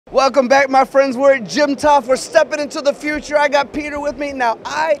Welcome back, my friends. We're at JIMTOF. We're stepping into the future. I got Peter with me. Now,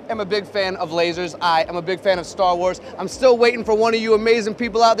 I am a big fan of lasers. I am a big fan of Star Wars. I'm still waiting for one of you amazing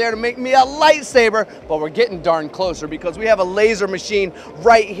people out there to make me a lightsaber, but we're getting darn closer because we have a laser machine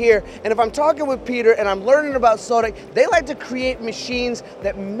right here. And if I'm talking with Peter and I'm learning about Sodick, they like to create machines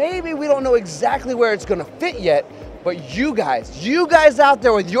that maybe we don't know exactly where it's gonna fit yet, but you guys out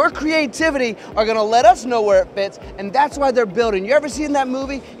there with your creativity are gonna let us know where it fits, and that's why they're building. You ever seen that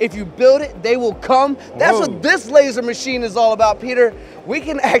movie? If you build it, they will come. That's what this laser machine is all about, Peter. We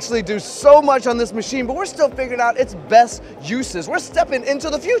can actually do so much on this machine, but we're still figuring out its best uses. We're stepping into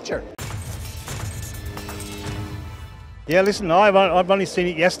the future. Yeah, listen, I've only seen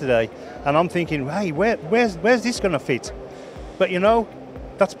it yesterday, and I'm thinking, hey, where's this gonna fit? But you know,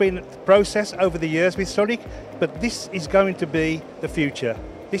 that's been the process over the years with Sodick, but this is going to be the future.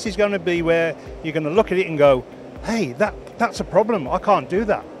 This is going to be where you're going to look at it and go, hey, that's a problem, I can't do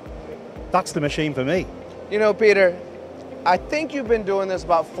that. That's the machine for me. You know, Peter, I think you've been doing this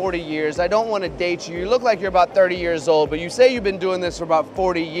about 40 years. I don't want to date you. You look like you're about 30 years old, but you say you've been doing this for about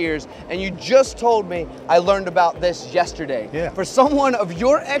 40 years, and you just told me I learned about this yesterday. Yeah. For someone of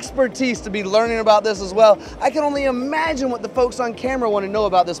your expertise to be learning about this as well, I can only imagine what the folks on camera want to know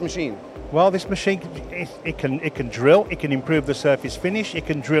about this machine. Well, this machine, it can drill, it can improve the surface finish, it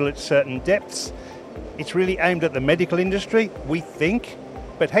can drill at certain depths. It's really aimed at the medical industry, we think,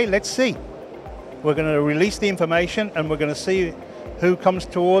 but hey, let's see. We're going to release the information and we're going to see who comes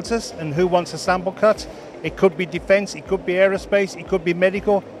towards us and who wants a sample cut. It could be defense, it could be aerospace, it could be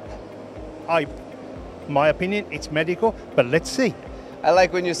medical. My opinion, it's medical, but let's see. I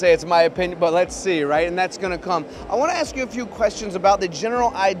like when you say it's my opinion, but let's see, right? And that's gonna come. I wanna ask you a few questions about the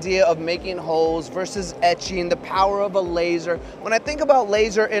general idea of making holes versus etching, the power of a laser. When I think about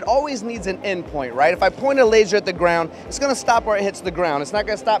laser, it always needs an endpoint, right? If I point a laser at the ground, it's gonna stop where it hits the ground. It's not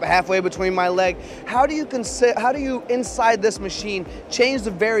gonna stop halfway between my leg. How do you inside this machine change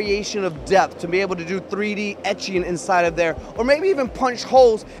the variation of depth to be able to do 3D etching inside of there, or maybe even punch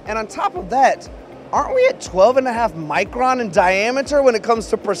holes? And on top of that, aren't we at 12.5 micron in diameter when it comes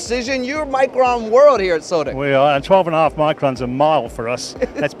to precision? You're micron world here at Sodick. We are, and 12.5 microns a mile for us,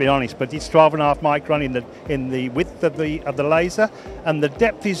 let's be honest, but it's 12.5 micron in the width of the laser, and the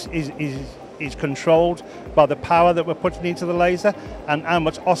depth is controlled by the power that we're putting into the laser and how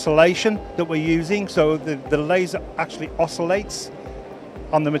much oscillation that we're using, so the laser actually oscillates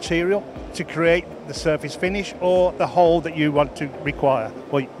on the material to create the surface finish or the hole that you want to require,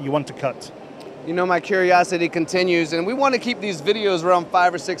 or you want to cut. You know, my curiosity continues, and we want to keep these videos around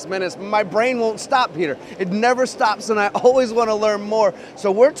 5 or 6 minutes, but my brain won't stop, Peter. It never stops, and I always want to learn more.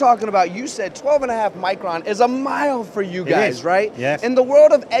 So we're talking about, you said 12.5 micron is a mile for you guys, right? Yes. In the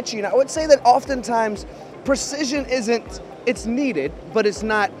world of etching, I would say that oftentimes precision it's needed, but it's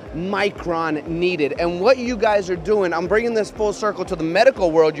not micron needed. And what you guys are doing, I'm bringing this full circle to the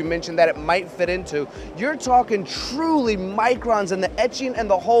medical world you mentioned that it might fit into. You're talking truly microns in the etching and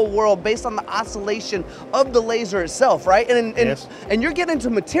the whole world based on the oscillation of the laser itself, right? Yes. And you're getting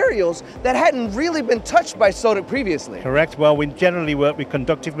into materials that hadn't really been touched by Sodick previously. Correct. Well, we generally work with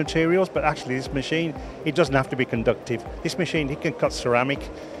conductive materials, but actually this machine, it doesn't have to be conductive. This machine, it can cut ceramic,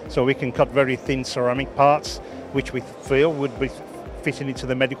 so we can cut very thin ceramic parts, which we feel would be fitting into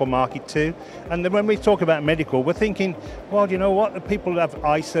the medical market too. And then when we talk about medical, we're thinking, well, you know what? The people have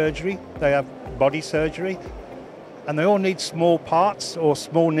eye surgery, they have body surgery, and they all need small parts or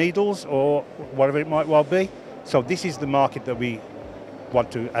small needles or whatever it might well be. So this is the market that we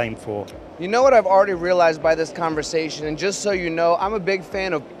want to aim for. You know what I've already realized by this conversation, and just so you know, I'm a big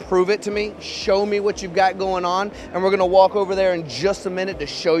fan of prove it to me, show me what you've got going on, and we're gonna walk over there in just a minute to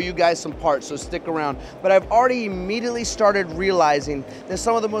show you guys some parts, so stick around. But I've already immediately started realizing that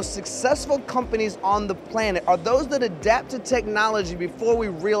some of the most successful companies on the planet are those that adapt to technology before we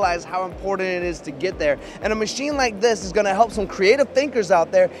realize how important it is to get there. And a machine like this is gonna help some creative thinkers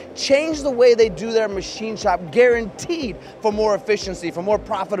out there change the way they do their machine shop, guaranteed for more efficiency, for more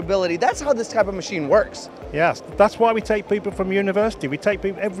profitability. That's how this type of machine works. Yes, that's why we take people from university. We take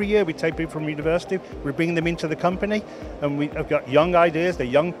people every year. We take people from university. We bring them into the company, and we've got young ideas. They're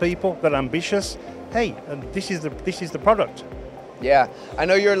young people. They're ambitious. Hey, and this is the product. Yeah, I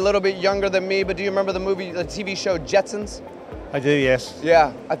know you're a little bit younger than me, but do you remember the TV show Jetsons? I do, yes.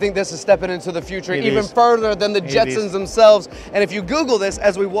 Yeah, I think this is stepping into the future It even is. further than the Jetsons themselves. And if you Google this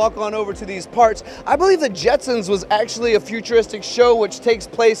as we walk on over to these parts, I believe the Jetsons was actually a futuristic show which takes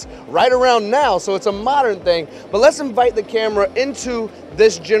place right around now, so it's a modern thing. But let's invite the camera into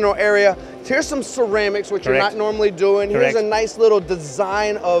this general area. Here's some ceramics, which you're not normally doing. Here's a nice little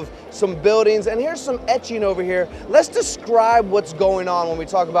design of some buildings, and here's some etching over here. Let's describe what's going on when we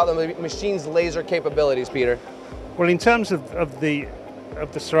talk about the machine's laser capabilities, Peter. Well, in terms of the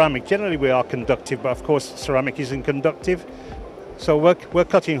ceramic, generally we are conductive, but of course ceramic isn't conductive. So we're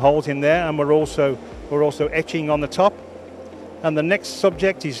cutting holes in there, and we're also etching on the top. And the next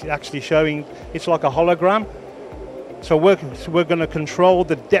subject is actually showing, it's like a hologram. So we're going to control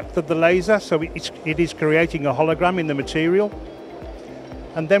the depth of the laser, so it is creating a hologram in the material.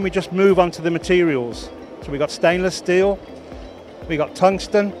 And then we just move on to the materials. So we got stainless steel, we got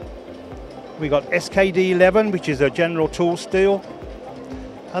tungsten, we got SKD11, which is a general tool steel.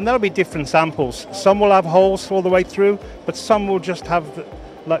 And there'll be different samples. Some will have holes all the way through, but some will just have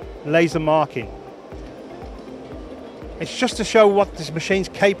like laser marking. It's just to show what this machine's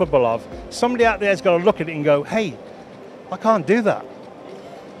capable of. Somebody out there's got to look at it and go, hey, I can't do that.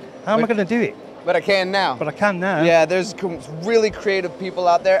 How am I going to do it? But I can now. But I can now. Yeah, there's really creative people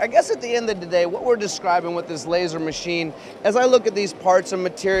out there. I guess at the end of the day, what we're describing with this laser machine, as I look at these parts and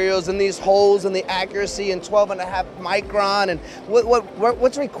materials and these holes and the accuracy and 12.5 micron and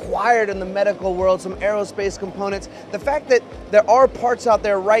what's required in the medical world, some aerospace components, the fact that there are parts out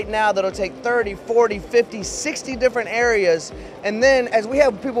there right now that'll take 30, 40, 50, 60 different areas, and then as we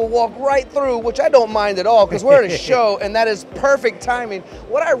have people walk right through, which I don't mind at all because we're at a show and that is perfect timing,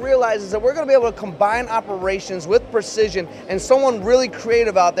 what I realize is that we're going to be able to combine operations with precision, and someone really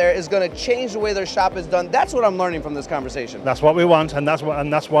creative out there is going to change the way their shop is done. That's what I'm learning from this conversation. That's what we want, and that's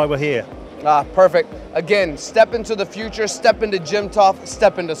why we're here. Perfect. Again, step into the future, step into JIMTOF,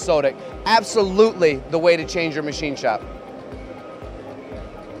 step into Sodick. Absolutely the way to change your machine shop.